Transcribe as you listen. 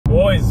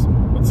Boys,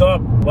 what's up?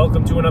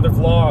 Welcome to another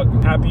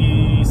vlog.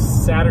 Happy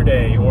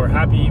Saturday, or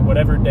happy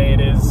whatever day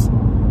it is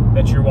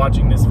that you're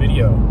watching this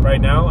video.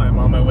 Right now, I'm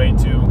on my way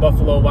to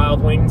Buffalo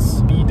Wild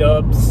Wings,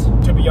 B-dubs.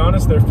 To be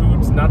honest, their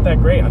food's not that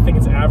great. I think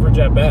it's average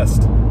at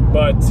best.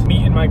 But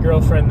meeting my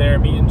girlfriend there,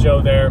 meeting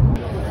Joe there.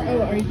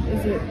 Oh,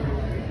 is it?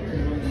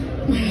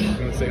 You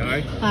wanna say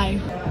hi? Hi.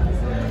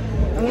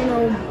 I don't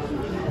know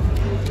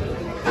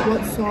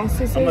what sauce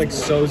this is. I'm like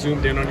so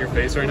zoomed in on your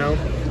face right now.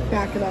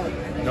 Back it up.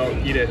 No,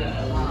 eat it.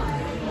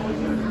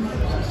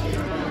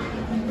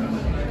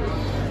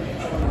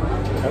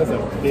 That is a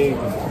big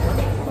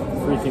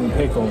freaking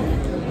pickle.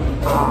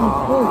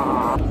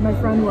 Oh, my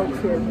friend works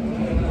here.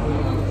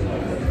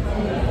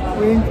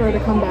 Waiting for her to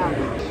come back.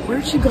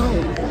 Where'd she go?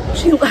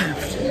 She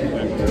left.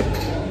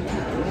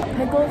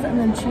 Pickles and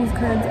then cheese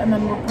curds, and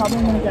then we're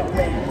probably gonna get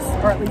wings,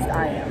 or at least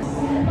I am.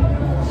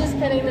 Just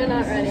kidding, they're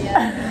not ready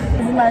yet.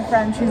 This is my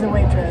friend, she's a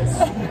waitress.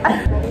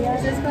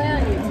 Is this going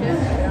on YouTube?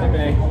 Hey,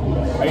 May.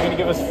 Are you gonna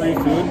give us free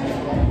food?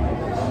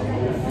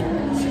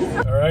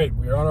 All right,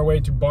 we are on our way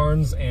to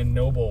Barnes and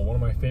Noble, one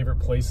of my favorite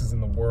places in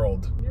the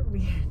world. You're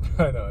weird.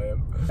 I know I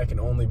am. I can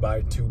only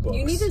buy 2 books.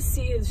 You need to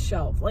see his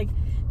shelf. Like,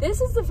 this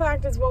is the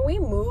fact is when we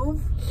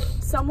move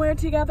somewhere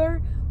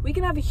together, we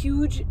can have a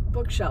huge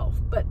bookshelf,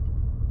 but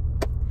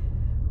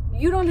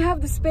you don't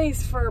have the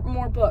space for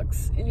more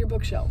books in your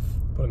bookshelf.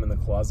 Put them in the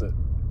closet.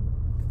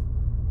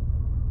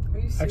 Are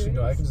you serious? Actually,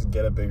 no, I can just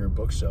get a bigger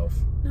bookshelf.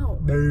 No.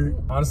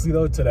 Honestly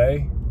though,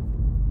 today,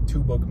 2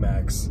 book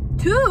max.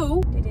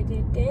 2? I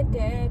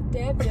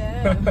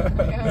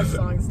got a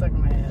song stuck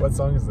in my head. What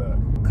song is that?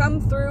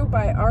 Come Through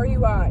by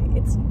RUI.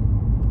 It's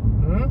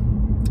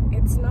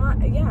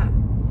not, yeah.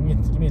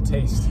 Give me a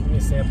taste. Give me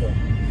a sample.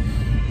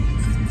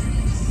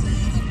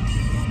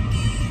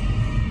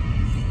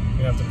 You're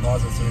gonna have to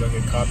pause it so we don't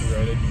get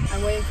copyrighted.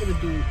 I'm waiting for the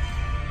beat.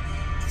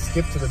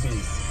 Skip to the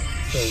beat.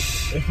 So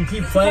if you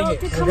keep playing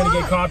it, we're gonna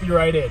get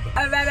copyrighted.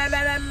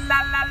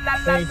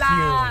 Thank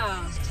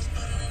you.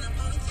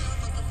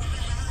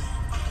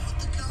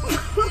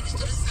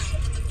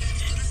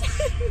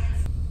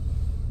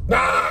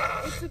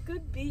 It's a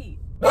good beat.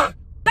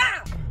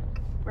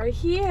 Right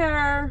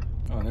here.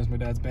 Oh, there's my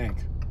dad's bank.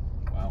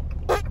 Wow.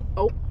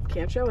 Oh,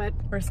 can't show it.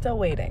 We're still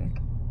waiting.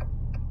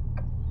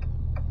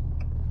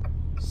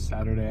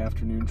 Saturday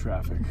afternoon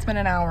traffic. It's been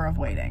an hour of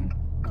waiting.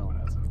 No, it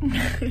hasn't.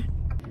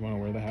 You want to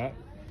wear the hat?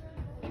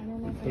 I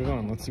don't know. Put it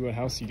on. Let's see what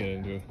house you get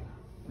into.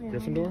 Yeah.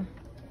 Gryffindor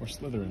or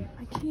Slytherin?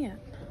 I can't.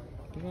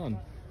 Put it on.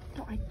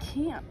 No, I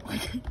can't. I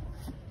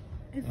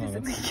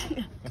physically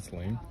can't. That's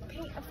lame.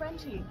 Hey, a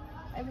Frenchie.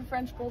 I have a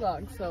French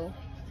bulldog, so.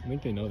 I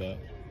think they know that.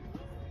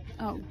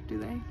 Oh, do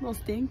they? Little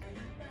stink.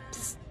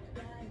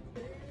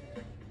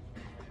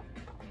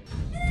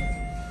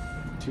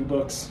 2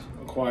 books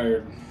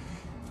acquired.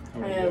 How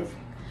I many have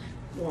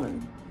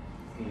 1.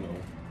 No.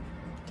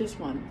 Just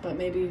 1, but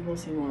maybe we'll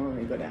see more when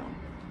we go down.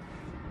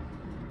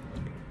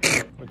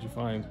 What'd you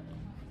find?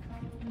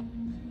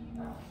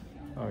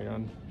 Oh,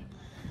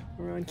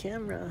 we're on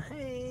camera.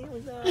 Hey,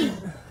 what's up?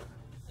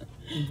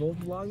 We both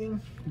vlogging?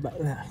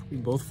 We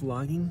both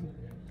vlogging?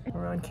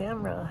 We're on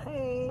camera.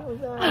 Hey,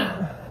 what's up?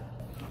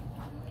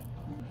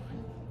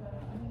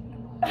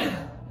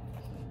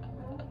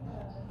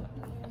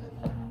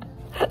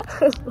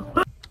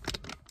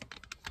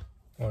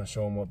 Want to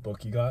show them what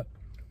book you got?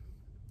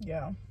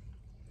 Yeah.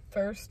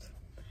 First,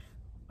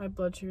 my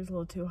blood sugar's a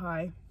little too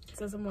high. It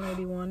says I'm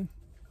 181.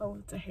 Oh,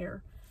 it's a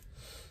hair.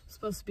 It's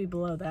supposed to be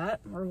below that,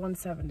 or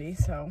 170,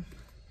 so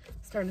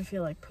it's starting to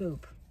feel like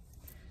poop.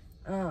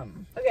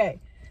 Okay,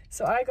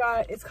 so I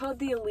got, it's called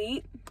The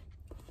Elite.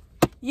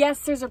 Yes,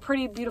 there's a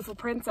pretty beautiful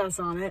princess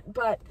on it,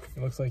 but...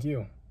 It looks like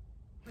you. Oh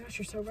my gosh,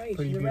 you're so right.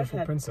 Pretty She's a beautiful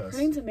redhead. princess.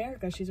 Her name's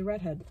America. She's a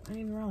redhead. I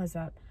didn't even realize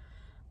that.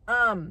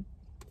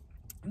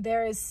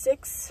 There is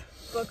 6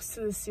 books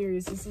to the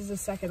series. This is the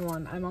second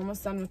one. I'm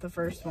almost done with the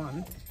first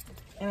one,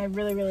 and I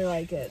really, really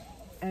like it.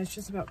 And it's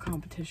just about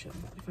competition,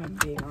 if I'm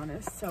being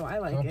honest. So I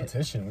like it.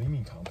 Competition? What do you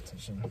mean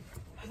competition?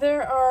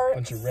 There are...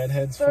 Bunch of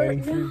redheads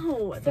fighting for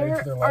No,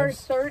 there are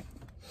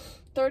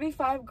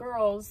 35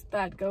 girls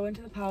that go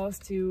into the palace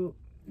to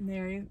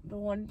marry the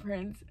one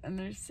prince, and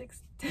there's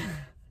 6...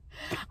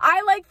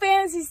 I like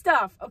fantasy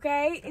stuff,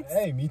 okay?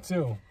 Hey, me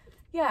too.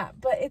 Yeah,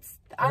 but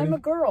I'm a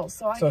girl,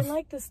 so I can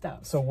like this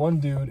stuff. So 1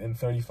 dude and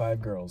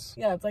 35 girls.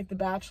 Yeah, it's like The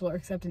Bachelor,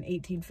 except in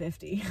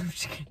 1850. I'm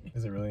just kidding.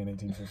 Is it really in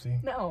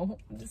 1850? No,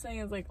 I'm just saying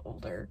it's like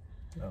older.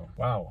 Oh,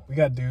 wow. We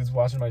got dudes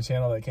watching my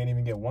channel that can't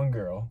even get 1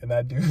 girl, and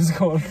that dude's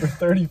going for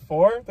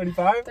 34,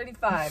 35?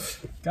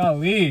 35.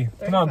 Golly.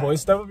 35. Come on,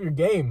 boys. Step up your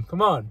game.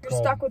 Come on. You're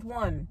stuck with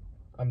 1.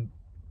 I'm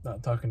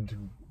not talking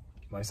to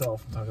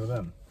myself. I'm talking to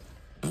them.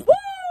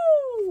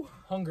 Woo!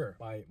 Hunger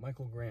by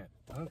Michael Grant.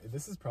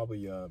 This is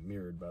probably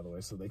mirrored, by the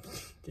way, so they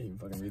can't even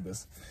fucking read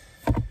this.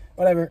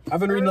 Whatever. I've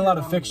been reading a lot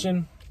of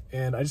fiction,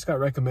 and I just got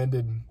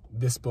recommended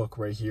this book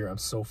right here. I'm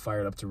so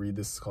fired up to read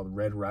this. It's called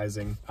Red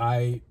Rising.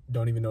 I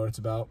don't even know what it's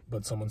about,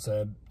 but someone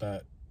said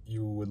that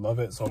you would love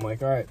it, so I'm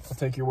like, all right, I'll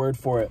take your word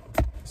for it.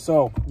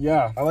 So,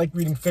 yeah, I like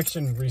reading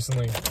fiction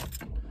recently.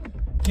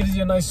 Gives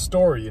you a nice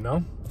story, you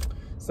know?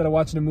 Instead of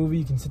watching a movie,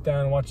 you can sit down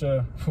and watch.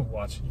 You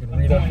can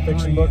read a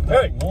fiction book.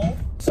 Hey.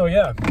 So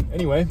yeah.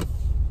 Anyway,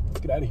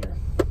 let's get out of here.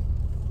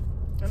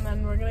 And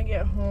then we're gonna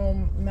get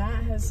home.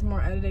 Matt has some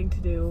more editing to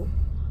do,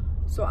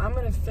 so I'm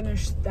gonna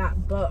finish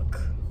that book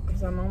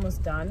because I'm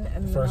almost done.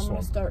 And then I'm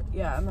gonna start.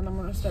 Yeah, and then I'm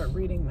gonna start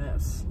reading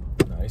this.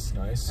 Nice,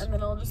 nice. And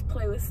then I'll just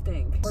play with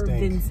Stink. Or Stink.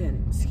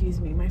 Vincent, excuse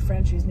me. My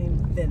friend, she's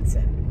named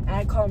Vincent. And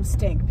I call him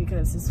Stink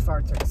because his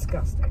farts are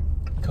disgusting.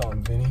 Call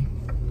him Vinny.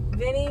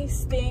 Vinny,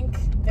 Stink,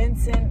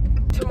 Vincent.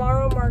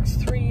 Tomorrow marks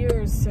 3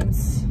 years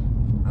since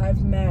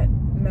I've met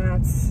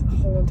Matt's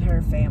whole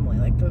entire family,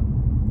 like the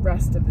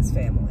rest of his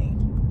family.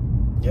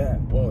 Yeah,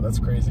 whoa, that's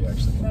crazy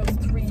actually. That was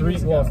 3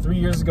 years ago. Well, 3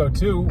 years ago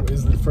too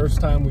is the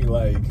first time we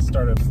like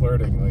started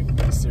flirting,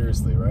 like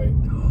seriously, right?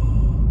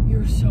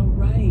 You're so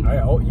right.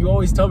 You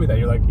always tell me that.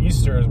 You're like,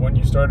 Easter is when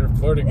you started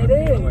flirting with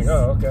me. I'm like,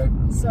 oh, okay.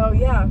 So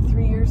yeah,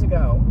 3 years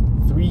ago.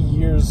 3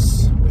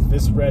 years with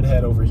this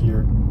redhead over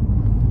here.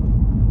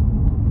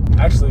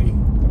 Actually,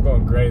 I'm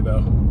going gray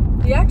though.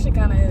 He actually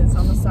kind of is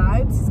on the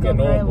sides. He's Getting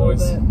going old,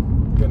 gray a little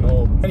boys. Getting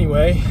old.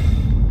 Anyway,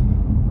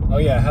 oh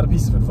yeah, I had a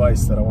piece of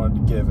advice that I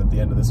wanted to give at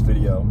the end of this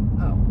video.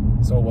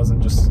 Oh. So it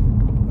wasn't just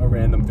a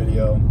random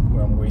video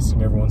where I'm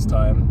wasting everyone's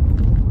time.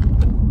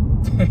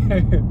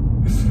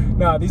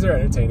 Nah, these are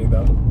entertaining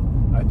though,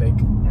 I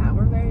think. Yeah,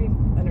 we're very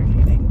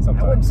entertaining.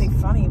 Sometimes. I wouldn't say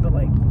funny, but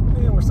like...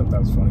 Yeah, we're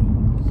sometimes funny.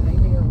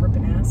 Maybe you're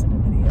ripping ass in a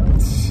video.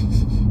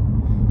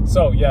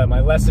 So yeah,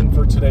 my lesson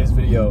for today's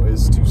video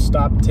is to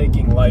stop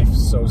taking life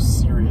so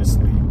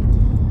seriously.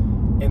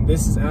 And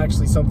this is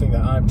actually something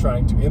that I'm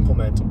trying to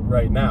implement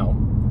right now,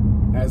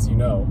 as you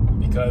know,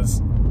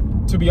 because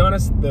to be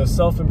honest, the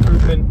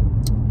self-improvement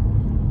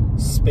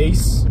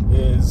space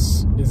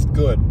is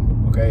good.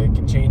 Okay, it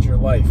can change your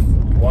life.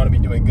 You want to be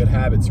doing good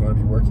habits, you want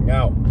to be working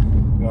out,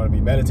 you want to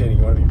be meditating,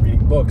 you want to be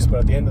reading books, but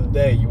at the end of the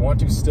day, you want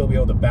to still be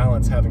able to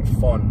balance having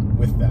fun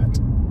with that.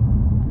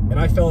 And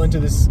I fell into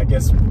this, I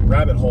guess,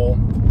 rabbit hole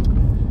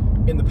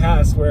in the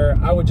past where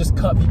I would just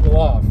cut people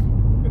off.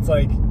 It's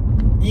like,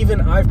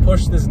 even I've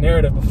pushed this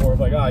narrative before of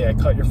like, oh yeah,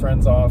 cut your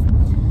friends off.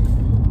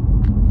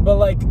 But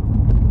like,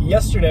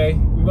 yesterday,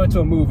 we went to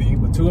a movie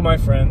with 2 of my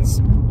friends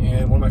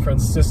and one of my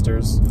friend's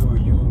sisters, who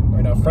you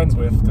are now friends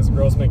with, because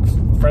girls make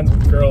friends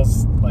with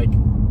girls like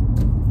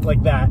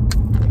that.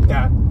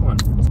 Come on.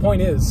 The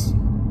point is,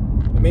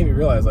 it made me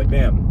realize, like,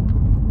 damn,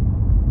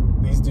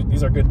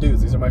 these are good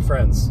dudes. These are my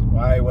friends.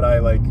 Why would I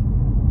like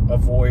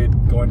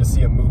avoid going to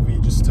see a movie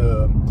just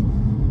to,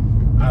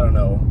 I don't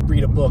know,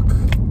 read a book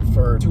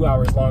for 2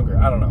 hours longer?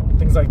 I don't know,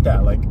 things like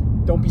that. Like,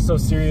 don't be so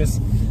serious.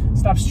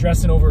 Stop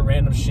stressing over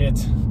random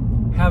shit.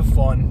 Have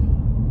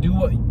fun. Do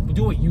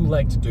what you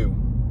like to do,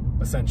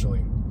 essentially.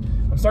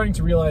 I'm starting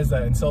to realize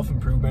that in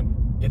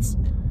self-improvement,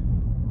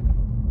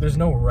 there's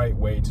no right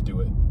way to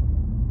do it.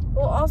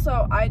 Well,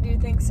 also, I do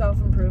think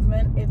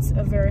self-improvement, it's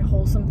a very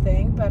wholesome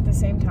thing, but at the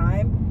same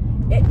time,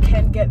 it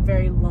can get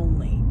very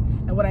lonely.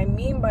 And what I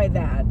mean by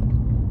that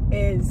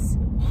is,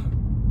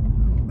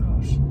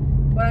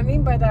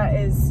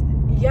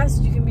 yes,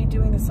 you can be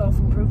doing the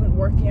self-improvement,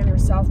 working on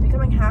yourself,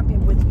 becoming happy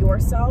with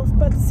yourself,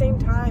 but at the same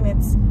time,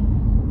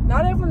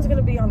 not everyone's going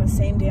to be on the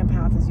same damn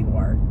path as you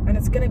are. And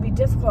it's going to be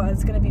difficult, and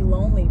it's going to be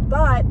lonely.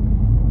 But,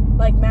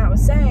 like Matt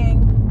was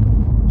saying,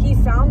 he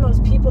found those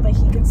people that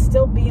he can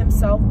still be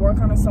himself, work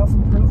on his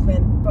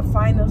self-improvement, but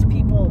find those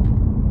people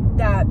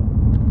that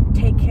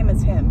take him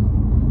as him.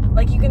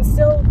 Like, you can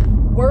still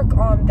work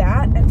on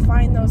that and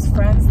find those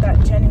friends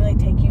that genuinely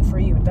take you for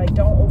you. Like,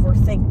 don't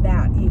overthink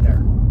that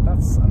either.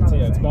 That's another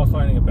thing. It's about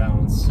finding a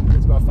balance.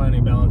 It's about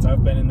finding a balance.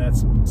 I've been in that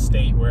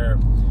state where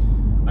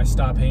I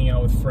stop hanging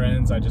out with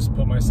friends. I just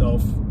put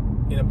myself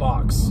in a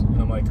box. And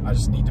I'm like, I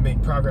just need to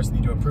make progress,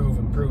 need to improve.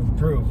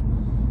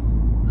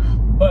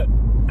 But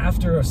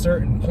after a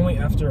certain point,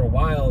 after a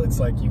while, it's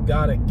like you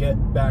gotta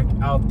get back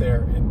out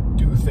there and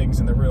do things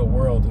in the real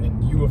world.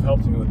 And you have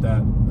helped me with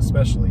that,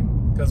 especially.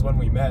 Because when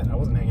we met, I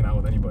wasn't hanging out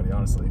with anybody,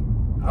 honestly.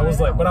 I was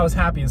like, but I was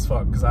happy as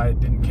fuck because I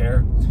didn't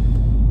care.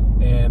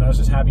 And I was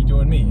just happy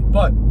doing me.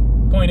 But,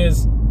 point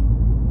is,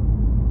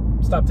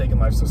 stop taking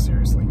life so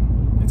seriously.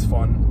 It's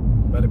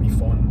fun. Let it be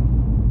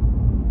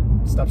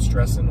fun. Stop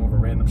stressing over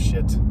random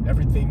shit.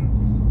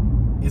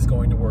 Everything is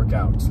going to work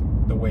out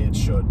the way it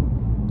should.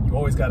 You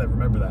always got to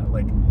remember that.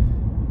 Like,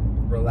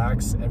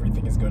 relax.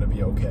 Everything is going to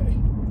be okay.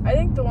 I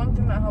think the one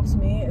thing that helps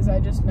me is I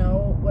just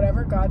know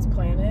whatever God's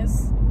plan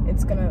is,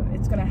 it's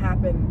gonna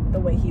happen the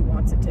way He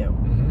wants it to.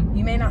 Mm-hmm.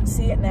 You may not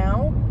see it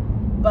now,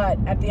 but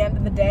at the end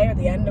of the day, or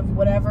the end of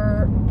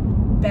whatever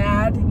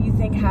bad you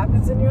think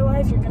happens in your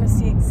life, you're gonna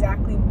see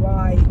exactly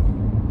why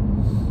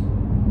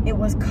it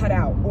was cut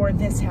out, or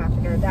this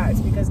happened, or that.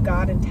 It's because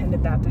God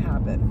intended that to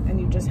happen,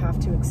 and you just have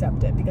to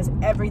accept it, because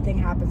everything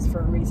happens for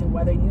a reason,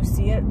 whether you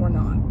see it or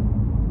not.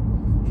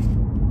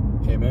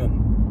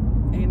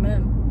 Amen.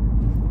 Amen.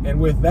 And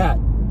with that,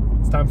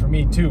 it's time for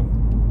me to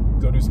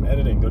go do some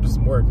editing, go do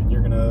some work, and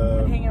you're gonna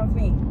And hang out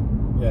with me.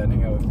 Yeah, and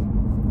hang out with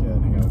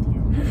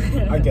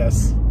you. I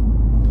guess.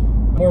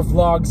 More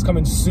vlogs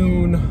coming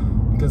soon,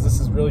 because this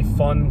is really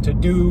fun to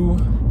do.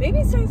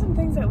 Maybe say some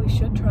things that we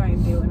should try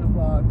and do in a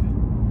vlog.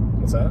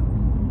 What's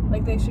that?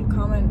 Like, they should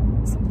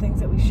comment some things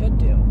that we should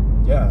do.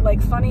 Yeah.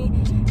 Like, funny.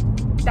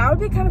 That would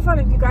be kind of fun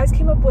if you guys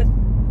came up with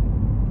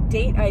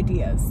date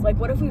ideas. Like,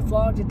 what if we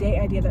vlogged a date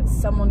idea that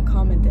someone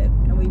commented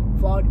and we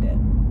vlogged it?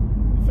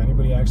 If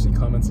anybody actually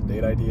comments a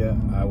date idea,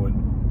 I would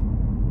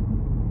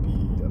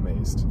be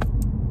amazed.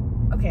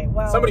 Okay,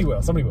 well. Somebody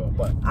will,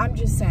 but. I'm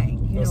just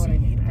saying, you know what I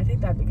mean? I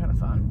think that'd be kind of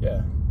fun.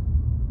 Yeah.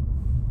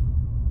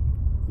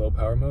 Low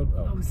power mode?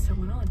 Oh, is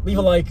someone on? Leave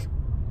a like,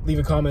 leave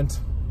a comment,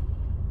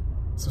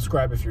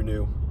 subscribe if you're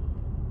new,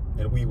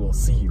 and we will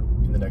see you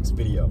in the next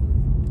video.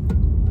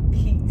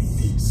 Peace.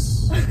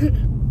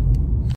 Peace.